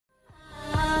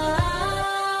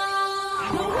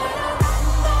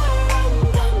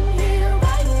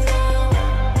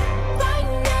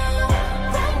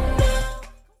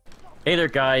Hey there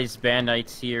guys, Band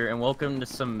Knights here, and welcome to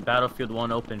some Battlefield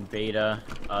 1 open beta.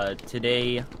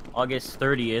 Today, August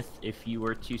 30th, if you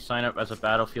were to sign up as a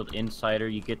Battlefield Insider,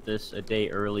 you get this a day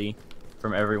early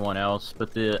from everyone else,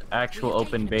 but the actual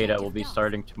open beta will be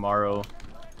starting tomorrow,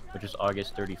 which is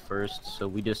August 31st, so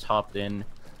we just hopped in.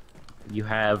 You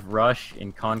have Rush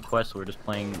and Conquest, so we're just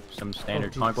playing some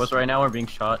standard Conquest right now. We're being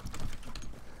shot.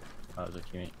 Oh, there's a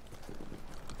teammate.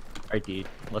 Alright, dude,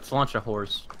 let's launch a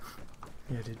horse.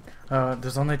 Yeah, dude.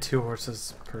 There's only 2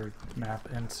 horses per map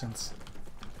instance.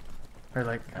 Or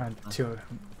like, 2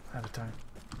 at a time.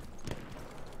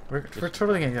 We're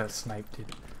totally gonna get sniped, dude.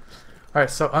 Alright,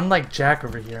 so unlike Jack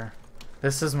over here,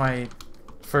 this is my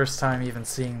first time even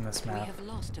seeing this map.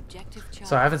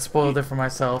 So I haven't spoiled it for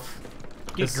myself.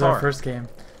 Dude, this is our first game.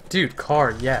 Dude,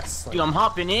 car, yes. Like, dude, I'm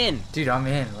hopping in! Dude, I'm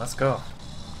in. Let's go.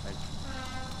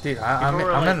 Dude,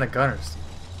 I'm in the gunners.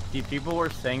 Dude, people were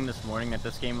saying this morning that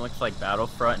this game looks like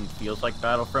Battlefront and feels like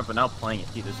Battlefront, but now playing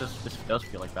it, dude, this does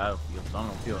feel like Battlefield. So I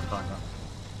don't know what I'm talking about.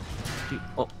 Dude,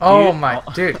 oh dude, my,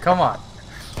 dude, come on.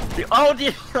 Dude, oh,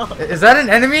 dude. Is that an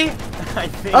enemy? I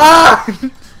think. Ah!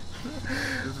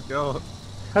 Let's go.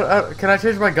 Can I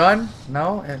change my gun?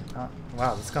 No. And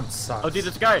wow, this gun sucks. Oh, dude,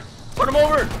 this guy. Put him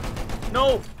over.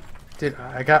 No. Dude,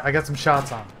 I got some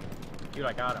shots on. Dude,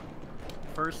 I got him.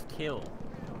 First kill.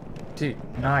 Dude,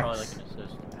 That's nice. probably like an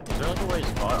assist. Is there like a way to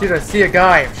spot Dude, him? I see a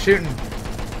guy. I'm shooting.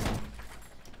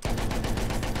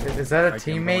 Is that a Alright,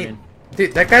 I'm going teammate? in.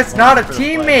 Dude, that guy's Going not a for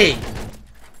the flag. teammate.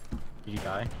 Did you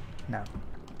die? No.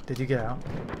 Did you get out?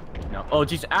 No. Oh,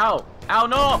 jeez. Ow. Ow,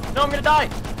 no. No, I'm gonna die.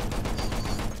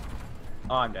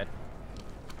 Oh, I'm dead.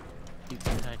 Dude,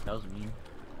 what the heck? That was mean.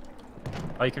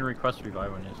 Oh, you can request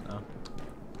revive when it is now.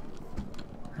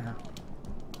 Yeah.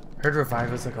 Heard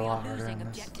revive is like a lot harder in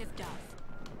this.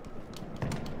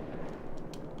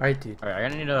 Alright, dude. Alright, I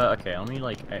gotta need to. Okay, let me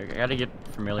like. I gotta get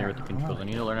familiar with the controls. I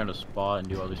need to learn how to spot and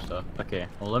do other stuff. Okay,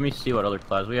 well, let me see what other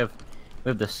class we have. We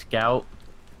have the Scout.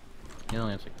 He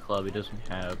only has a club. He doesn't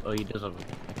have. Oh, he does have.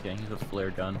 Okay, he's a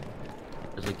flare gun.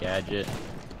 As a gadget.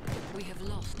 We have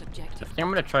lost objective. I think I'm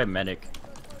gonna try medic.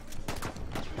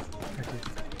 Alright,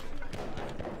 dude.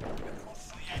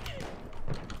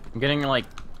 I'm getting like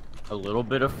a little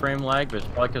bit of frame lag, but it's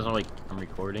probably because I'm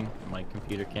recording. My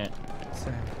computer can't.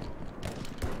 Same.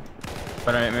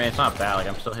 But I mean, it's not bad. Like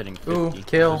I'm still hitting 50. Ooh,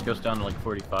 kill. It just goes down to like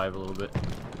 45 a little bit.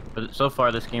 But so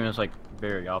far, this game is like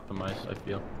very optimized. I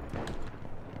feel.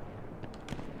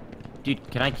 Dude,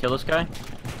 can I kill this guy?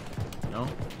 No.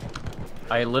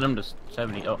 I lit him to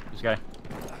 70. Oh, this guy.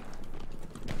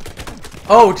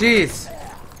 Oh, jeez.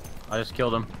 I just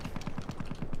killed him.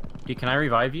 Dude, can I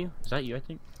revive you? Is that you? I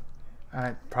think.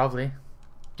 Probably.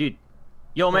 Dude,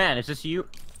 yo, man, is this you?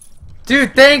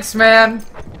 Dude, thanks, man.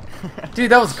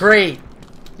 Dude, that was great.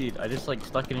 Dude, I just like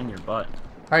stuck it in your butt.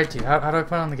 Alright, dude, how do I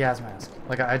put on the gas mask?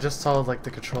 Like, I just saw like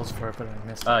the controls for it, but I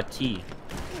missed it. T.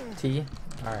 T?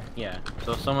 Alright. Yeah.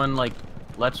 So if someone like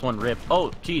lets one rip.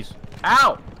 Oh, jeez.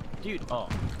 Ow! Dude, oh.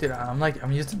 Dude,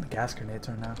 I'm using the gas grenades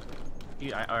right now.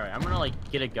 Dude, alright, I'm gonna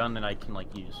like get a gun that I can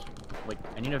like use. Like,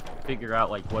 I need to figure out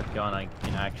like what gun I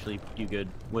can actually do good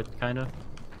with, kinda.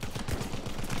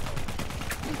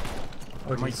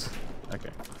 Oh, jeez.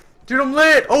 Okay. Dude, I'm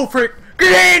lit! Oh, frick!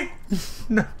 Grenade!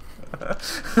 No.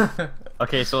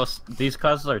 Okay, so these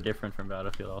classes are different from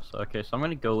Battlefield also. Okay, so I'm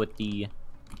gonna go with the...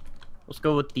 Let's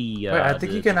go with the... Wait, I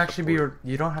think you can actually be... support.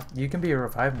 You don't have... You can be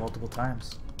revived multiple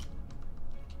times.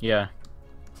 Yeah.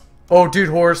 Oh, dude,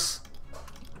 horse!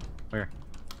 Where?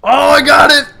 Oh, I got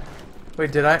it!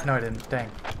 Wait, did I? No, I didn't. Dang.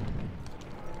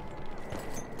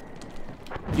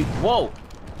 Dude, whoa!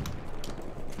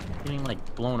 Getting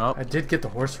like blown up. I did get the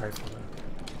horse rifle, though.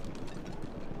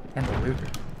 And the Luger.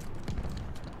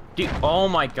 Dude, oh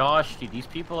my gosh, dude, these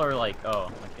people are like... Oh,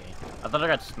 okay. I thought I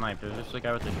got sniped. There was just a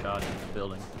guy with a shot in the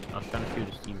building. I was trying to shoot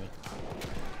his teammate.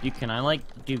 Dude, can I like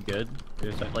do good? Or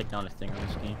is that like not a thing in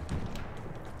this game?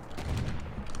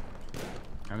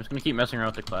 I'm just gonna keep messing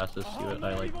around with the classes, see what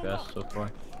I like best so far.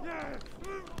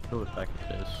 Go with back to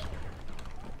this.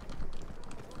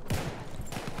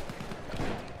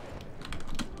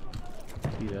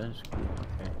 Dude, that is cool.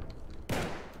 Okay.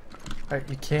 Alright,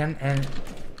 you can, and...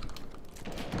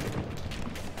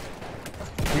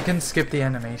 You can skip the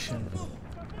animation.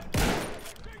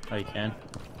 Oh, you can?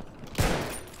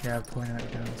 Yeah, pulling out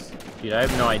guns. Dude, I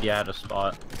have no idea how to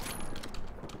spot.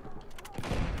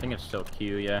 I think it's still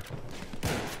Q, yeah.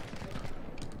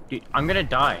 Dude, I'm gonna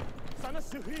die.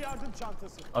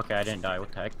 Okay, I didn't die.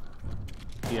 What the heck?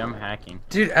 Dude, I'm hacking.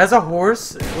 Dude, as a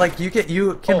horse, like you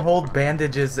can hold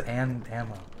bandages and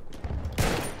ammo.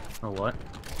 Or what?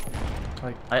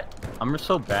 Like I'm just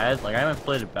so bad. Like I haven't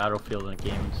played a Battlefield in a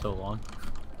game in so long.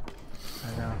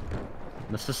 I know.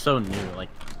 This is so new. Like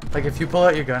if you pull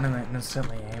out your gun and then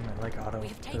instantly aim, it like auto We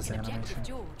have does the taken objective animation.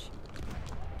 George.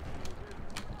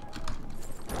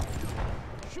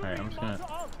 alright, I'm just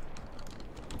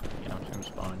gonna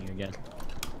spawn you again.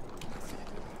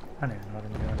 I don't even know what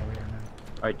I'm doing over here, man.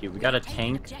 Alright, dude, we got a Taken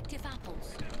tank. objective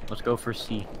apples. Let's go for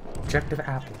C. Objective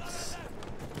apples.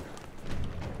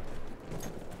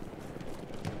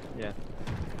 Yeah.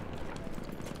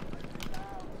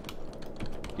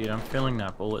 Dude, I'm feeling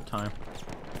that bullet time.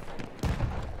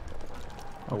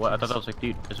 Oh, what? I thought that was like,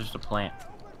 dude, it's just a plant.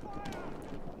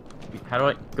 How do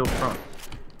I go from?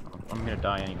 Oh, I'm gonna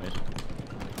die anyways.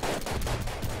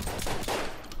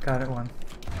 Got it, one.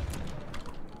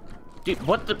 Dude,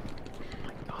 what the? Oh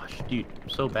my gosh, dude, I'm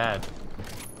so bad.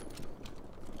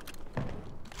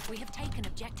 We have taken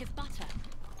objective butter.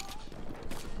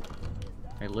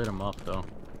 I lit him up though.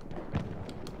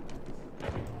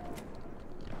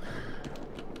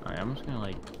 Alright, I'm just gonna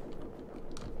like.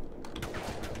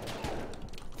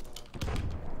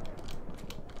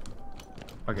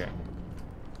 Okay.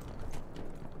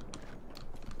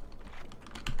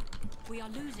 We are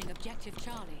losing objective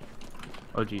Charlie.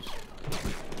 Oh jeez.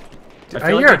 Dude, I I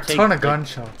feel hear like a he takes, ton of like-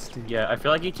 gunshots, dude. Yeah, I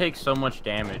feel like he takes so much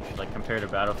damage, like compared to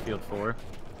Battlefield 4.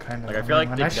 Kind of. Like, I feel like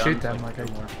when the I shoot guns, them, like, like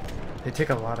do more. they take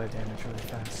a lot of damage really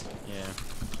fast. Yeah.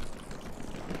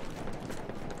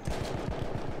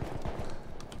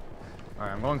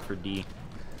 Alright, I'm going for D.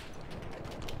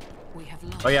 We have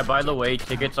lost Oh yeah, by the way,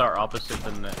 objective tickets are opposite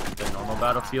than the normal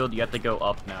Battlefield. You have to go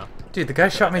up now. Dude, the guy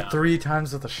shot me down. 3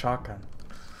 times with a shotgun.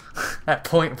 At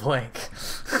point blank.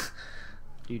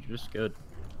 Dude, you're just good.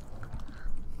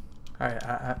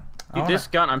 Alright, Dude, this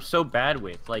gun I'm so bad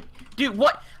with. Like, dude,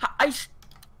 what?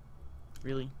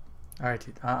 Really? Alright,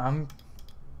 dude, I'm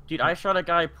Dude, I shot a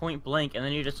guy point blank and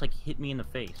then he just like hit me in the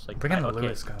face. Like, bringing the okay.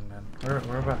 Lewis gun, man.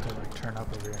 We're about to like turn up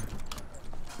over here.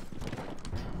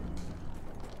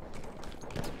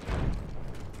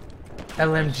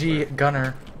 LMG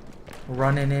gunner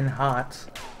running in hot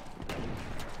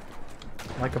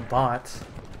like a bot.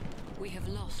 We have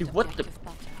lost Dude, what the- objective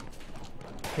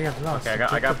butter. They have lost. Okay,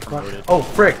 I got objective promoted. Oh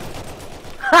frick!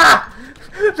 Ha!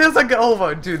 There's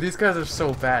like dude, these guys are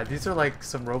so bad. These are like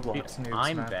some Roblox Dude, noobs,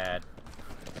 I'm man. bad.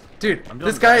 Dude, I'm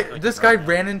this doing guy bad, like, this guy right now.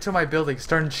 ran into my building,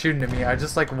 started shooting at me. I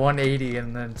just like 180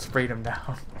 and then sprayed him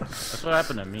down. That's what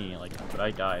happened to me. Like, but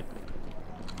I died.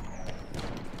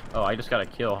 Oh, I just got a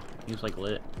kill. He was like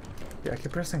lit. Yeah, I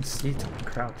keep pressing C to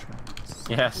crouch, man.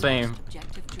 Yeah, same.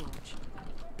 Objective George.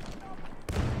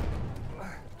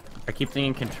 I keep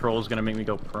thinking control is gonna make me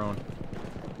go prone.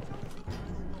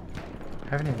 I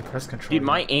haven't even pressed control. Dude, yet.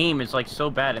 my aim is like so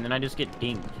bad, and then I just get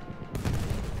dinged.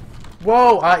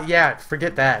 Whoa! Yeah,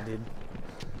 forget that, dude.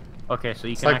 Okay, so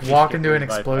you It's can like actually walk skip into an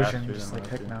revive explosion, faster just than like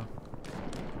those heck two. no.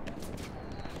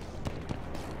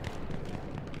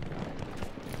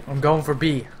 I'm going for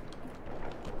B.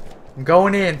 I'm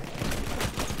going in.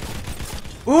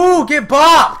 Ooh, get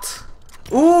bopped!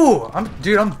 Ooh,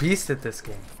 I'm beast at this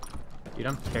game. Dude,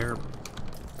 I'm terrible.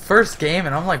 First game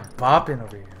and I'm like bopping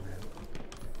over here, man.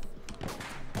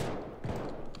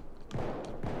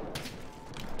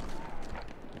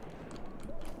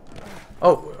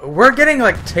 Oh, we're getting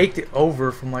like taken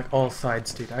over from like all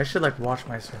sides, dude. I should like watch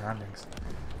my surroundings.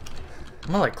 I'm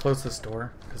gonna like close this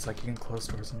door because like you can close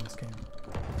doors in this game.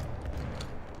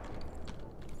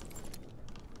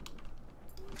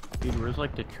 Dude, where's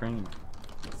like the train?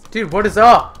 Dude, what is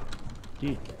up?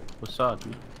 Dude, what's up,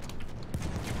 dude?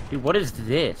 Dude, what is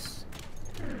this?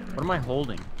 What am I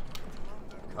holding?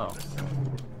 Oh,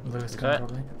 Lewis Is gun that-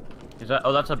 probably. is that?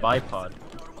 Oh, that's a bipod,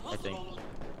 I think.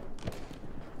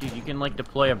 Dude, you can like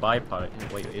deploy a bipod.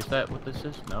 Wait, is that what this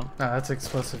is? No. No, that's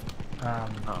explosive.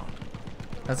 Oh,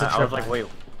 That's a I was trip like, mine. wait.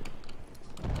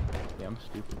 Yeah, I'm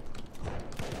stupid.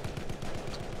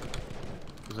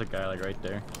 There's a guy like right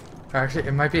there. Or actually,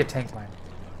 it might be a tank mine.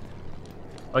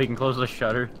 Oh, you can close the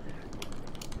shutter.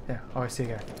 Yeah. Oh, I see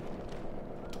a guy.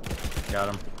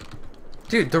 Got him.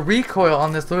 Dude, the recoil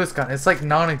on this Lewis gun, it's like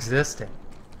non-existent.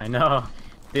 I know.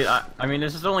 Dude, I mean,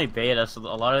 this is only beta, so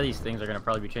a lot of these things are gonna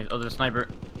probably be changed. Oh, there's a sniper.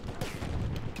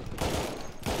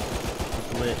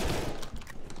 It's lit.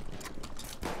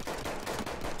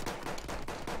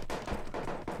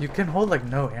 You can hold like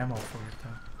no ammo for it though.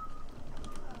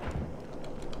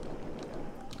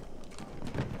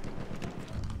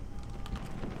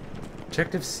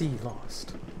 Objective C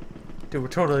lost. Dude, we're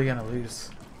totally gonna lose.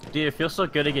 Dude, it feels so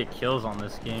good to get kills on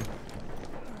this game.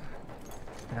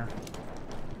 Yeah.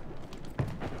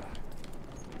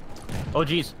 Oh,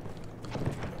 jeez.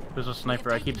 There's a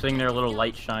sniper. I keep seeing their little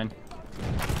light shine.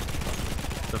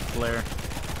 The flare.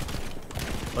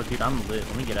 Oh, dude, I'm lit.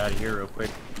 Let me get out of here real quick.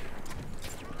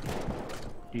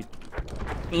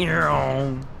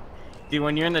 Dude,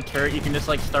 when you're in the turret, you can just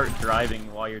like start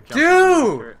driving while you're jumping.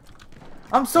 Dude!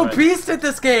 I'm so What? beast at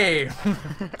this game!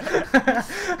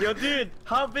 Yo, dude,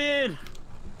 hop in!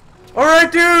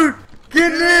 Alright, dude!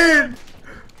 Get in!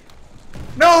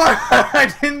 No,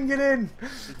 I didn't get in!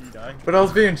 Did you die? But I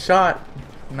was being shot.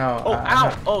 No. Oh, I'm ow!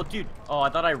 not- Oh, dude. Oh, I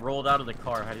thought I rolled out of the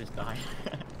car. I just died.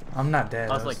 I'm not dead.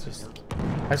 I was I, like, just...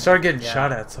 I started getting Yeah.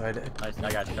 shot at, so I did. I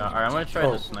got shot. Alright, I'm gonna try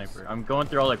Oh. the sniper. I'm going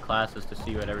through all the classes to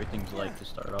see what everything's like to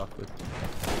start off with.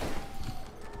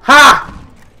 Ha!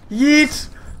 Yeet!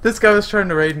 This guy was trying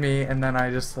to raid me, and then I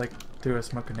just like threw a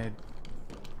smoke grenade.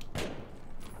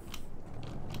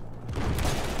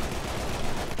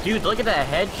 Dude, look at that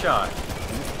headshot.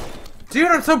 Dude,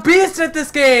 I'm so beast at this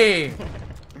game!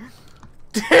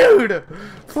 Dude!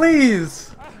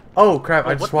 Please! Oh crap,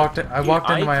 I just walked in, I walked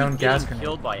into my own gas I keep grenade.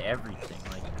 killed by everything.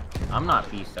 Like, I'm not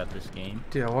beast at this game.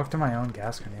 Dude, I walked in my own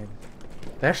gas grenade.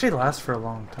 They actually last for a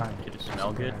long time. Did it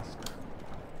smell good?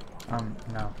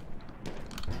 No.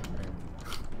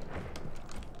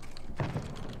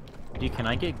 Dude, can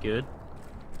I get good?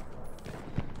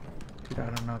 Dude, I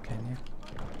don't know, can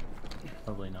you?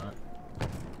 Probably not.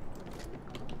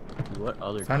 What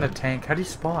other? Found a tank. How do you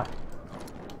spot?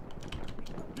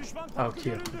 Oh,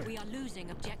 cute. We are losing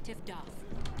objective Duff.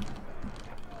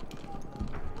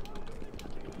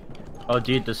 Oh,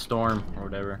 dude, the storm or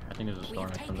whatever. I think there's a We storm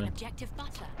have or taken something. objective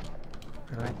Butter.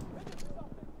 Really?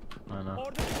 I don't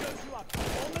know.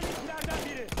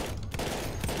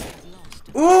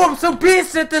 Lost. Ooh, I'm so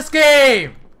beast at this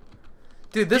game!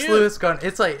 Dude, this Dude. Lewis gun,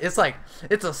 it's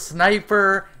a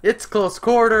sniper, it's close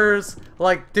quarters,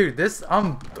 like, dude,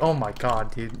 oh my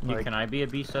god, dude. Dude, Like, can I be a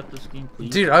beast at this game, please?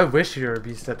 dude, I wish you were a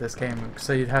beast at this game,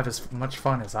 so you'd have as much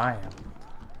fun as I am.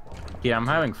 Yeah, I'm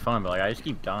having fun, but like I just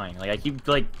keep dying. Like I keep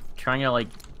like trying to like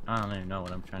I don't even know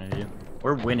what I'm trying to do.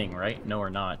 We're winning, right? No, we're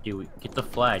not. Dude, get the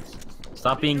flags.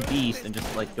 Stop being beast and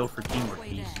just like go for teamwork, Halfway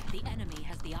beast. there, the enemy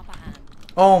has the upper hand.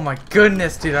 Oh my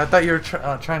goodness, dude, I thought you were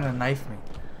trying to knife me.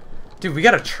 Dude, we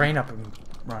gotta train up and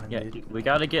running, Yeah, dude. dude, we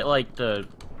gotta get like the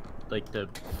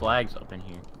flags up in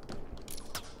here.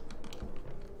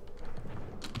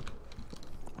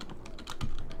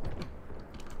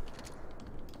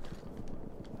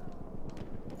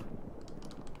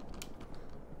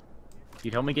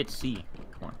 Dude, help me get C.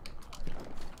 Come on.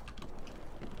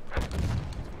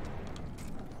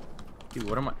 Dude,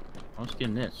 what am I? I'm just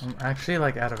getting this. I'm actually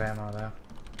like out of ammo though.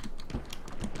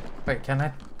 Wait, can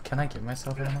I give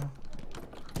myself ammo?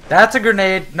 That's a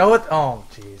grenade. No, it. Oh,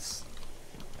 jeez.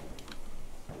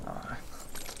 Oh my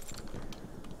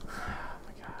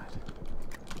god.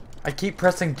 I keep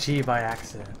pressing G by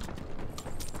accident.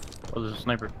 Oh, there's a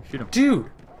sniper. Shoot him. Dude,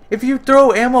 if you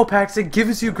throw ammo packs, it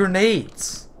gives you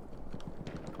grenades.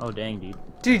 Oh, dang, dude.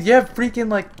 Dude, you have freaking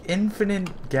like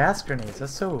infinite gas grenades.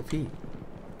 That's so OP.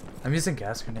 I'm using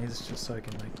gas grenades just so I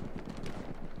can like.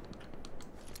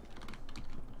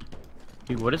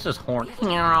 Dude, what is this horn?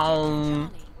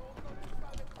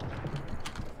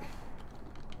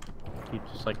 Dude,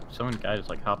 just like some guy just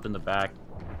like hopped in the back.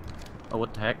 Oh,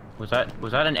 what the heck? Was that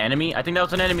an enemy? I think that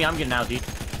was an enemy. I'm getting out, dude.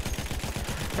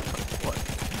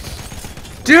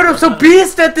 What? Dude, I'm so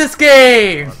beast at this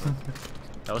game.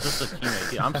 That was just a teammate.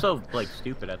 Dude, I'm so like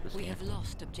stupid at this We game. have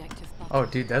lost objective Butter. Oh,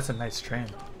 dude, that's a nice train.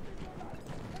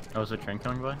 Oh, was a train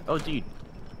coming by? Oh, dude.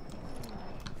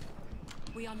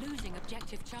 We are losing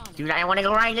objective Charlie. Dude, I want to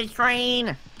go ride this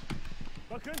train.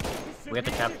 We have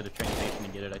to capture the train station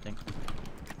and get it, I think.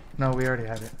 No, we already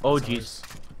have it. Oh, It's jeez. ours.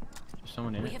 There's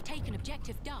someone in We it. have taken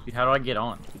objective Duff. Dude, how do I get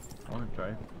on? Dude, I want to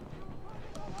drive.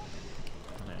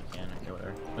 I can. Okay,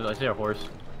 whatever. I see a horse.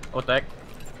 Oh, what the heck?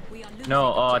 We are losing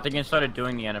No, I objective think I started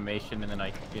doing the animation and then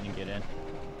I didn't get in.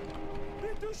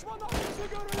 This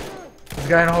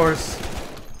guy on a horse.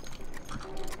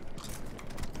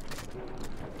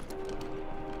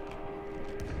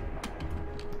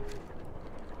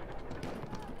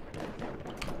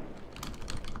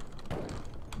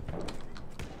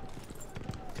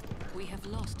 We have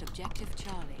lost objective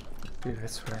Charlie. Dude, I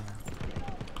swear now.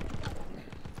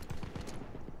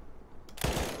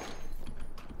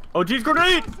 Oh, geez,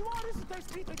 grenade!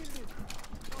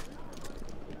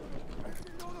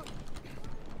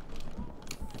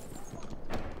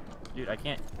 Dude, I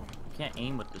can't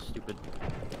aim with this stupid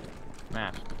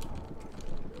map.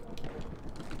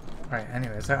 Alright,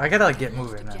 anyways, I gotta like get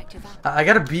moving now. Objective up. I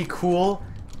gotta be cool,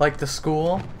 like the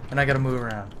school, and I gotta move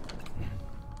around.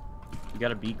 You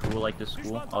gotta be cool like this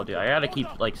school. Oh, dude, I gotta keep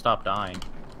like stop dying.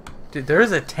 Dude, there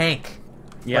is a tank.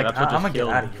 Yeah, like, that's what I'm just gonna get killed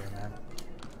out me. of here, man.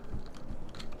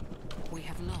 We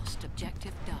have lost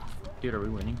objective Duff. Dude, are we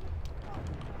winning?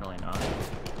 Really not.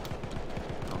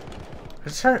 Oh.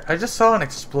 I just saw an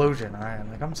explosion. Alright,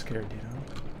 like I'm scared, you know.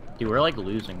 Dude, we're like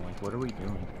losing. Like, what are we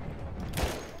doing?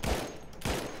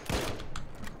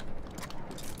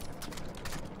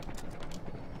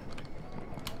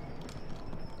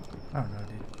 I don't know,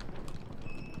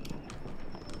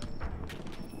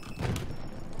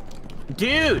 dude.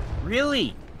 Dude,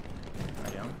 really?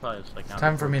 Alright, I'm probably just, like, It's not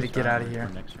time for me to recording get this out of round here.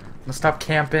 for next round. I'm gonna stop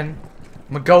camping.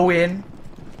 I'm gonna go in.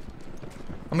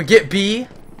 I'm gonna get B.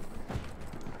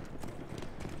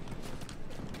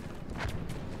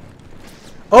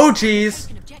 Oh,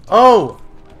 jeez. Oh,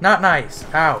 not nice.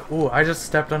 Ow. Ooh, I just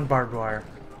stepped on barbed wire.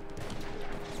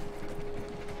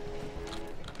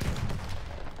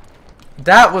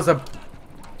 That was a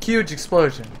huge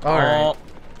explosion. Alright.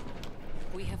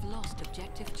 We have lost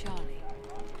objective Charlie.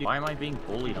 Dude, why am I being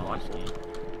bullied on this game?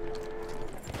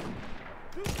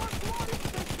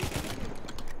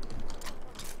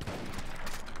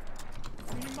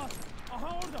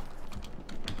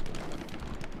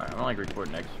 Alright, I'm gonna like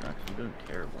record next round 'cause I'm doing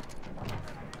terrible.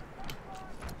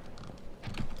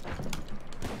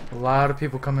 A lot of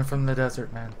people coming from the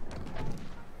desert, man.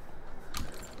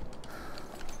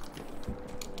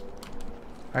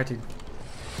 Alright, dude.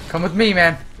 Come with me,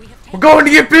 man. We're going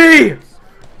to get B!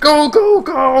 Go, go,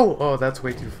 go! Oh, that's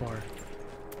way too far.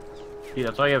 Dude,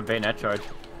 that's why you have bayonet charge.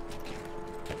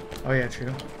 Oh, yeah,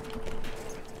 true.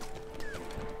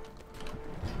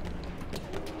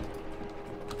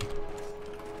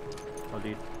 Oh,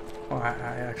 dude. Oh, I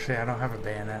actually, I don't have a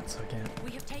bayonet, so I can't.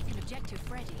 We have taken objective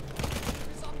Freddy.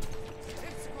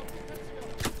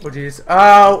 Oh, jeez.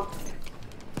 Oh!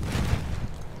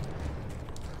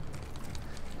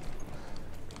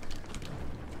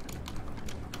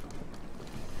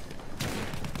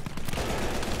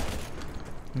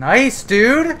 Nice,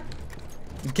 dude!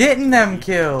 Getting them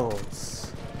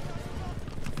kills!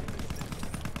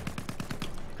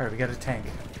 Alright, we got a tank.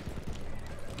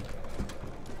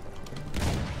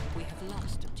 We have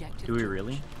lost objective. Do we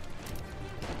really?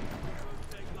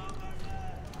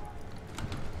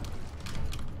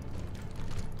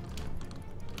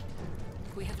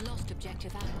 We have lost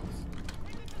objective apples.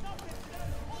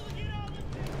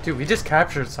 Dude, we just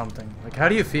captured something. Like, how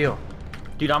do you feel?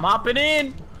 Dude, I'm hopping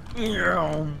in!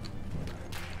 Yeah.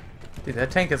 Dude, that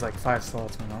tank is like 5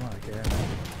 slots, man. I'm not kidding.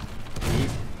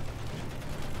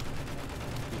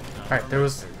 Alright, there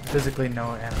was physically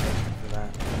no animation for that.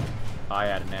 I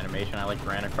had an animation. I like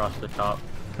ran across the top.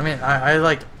 I mean,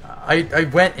 I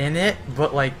went in it,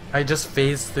 but like, I just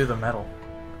phased through the metal.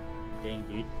 Dang,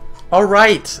 dude.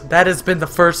 Alright, that has been the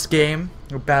first game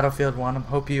of Battlefield 1. I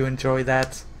hope you enjoy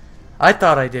that. I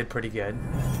thought I did pretty good.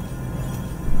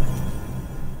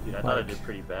 Dude, I thought I did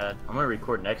pretty bad. I'm gonna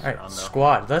record next Alright, round though.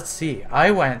 squad, let's see.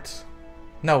 I went...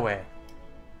 No way.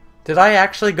 Did I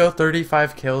actually go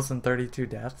 35 kills and 32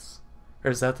 deaths?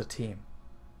 Or is that the team?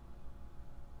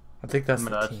 I think that's the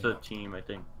That's team. the team, I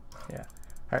think. Yeah.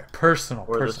 Alright, personal.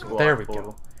 Or the Personal. squad There we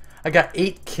total. go. I got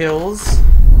 8 kills,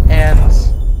 and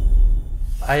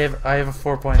I have a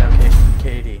 4.0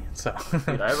 KD, so...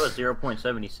 Dude, I have a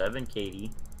 0.77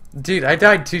 KD. Dude, I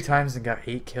died 2 times and got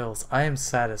 8 kills. I am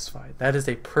satisfied. That is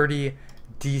a pretty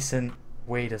decent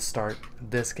way to start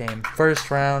this game.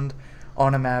 First round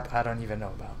on a map I don't even know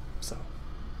about. So,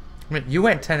 I mean, you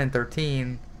went 10 and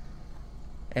 13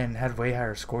 and had way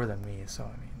higher score than me. So,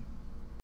 I mean,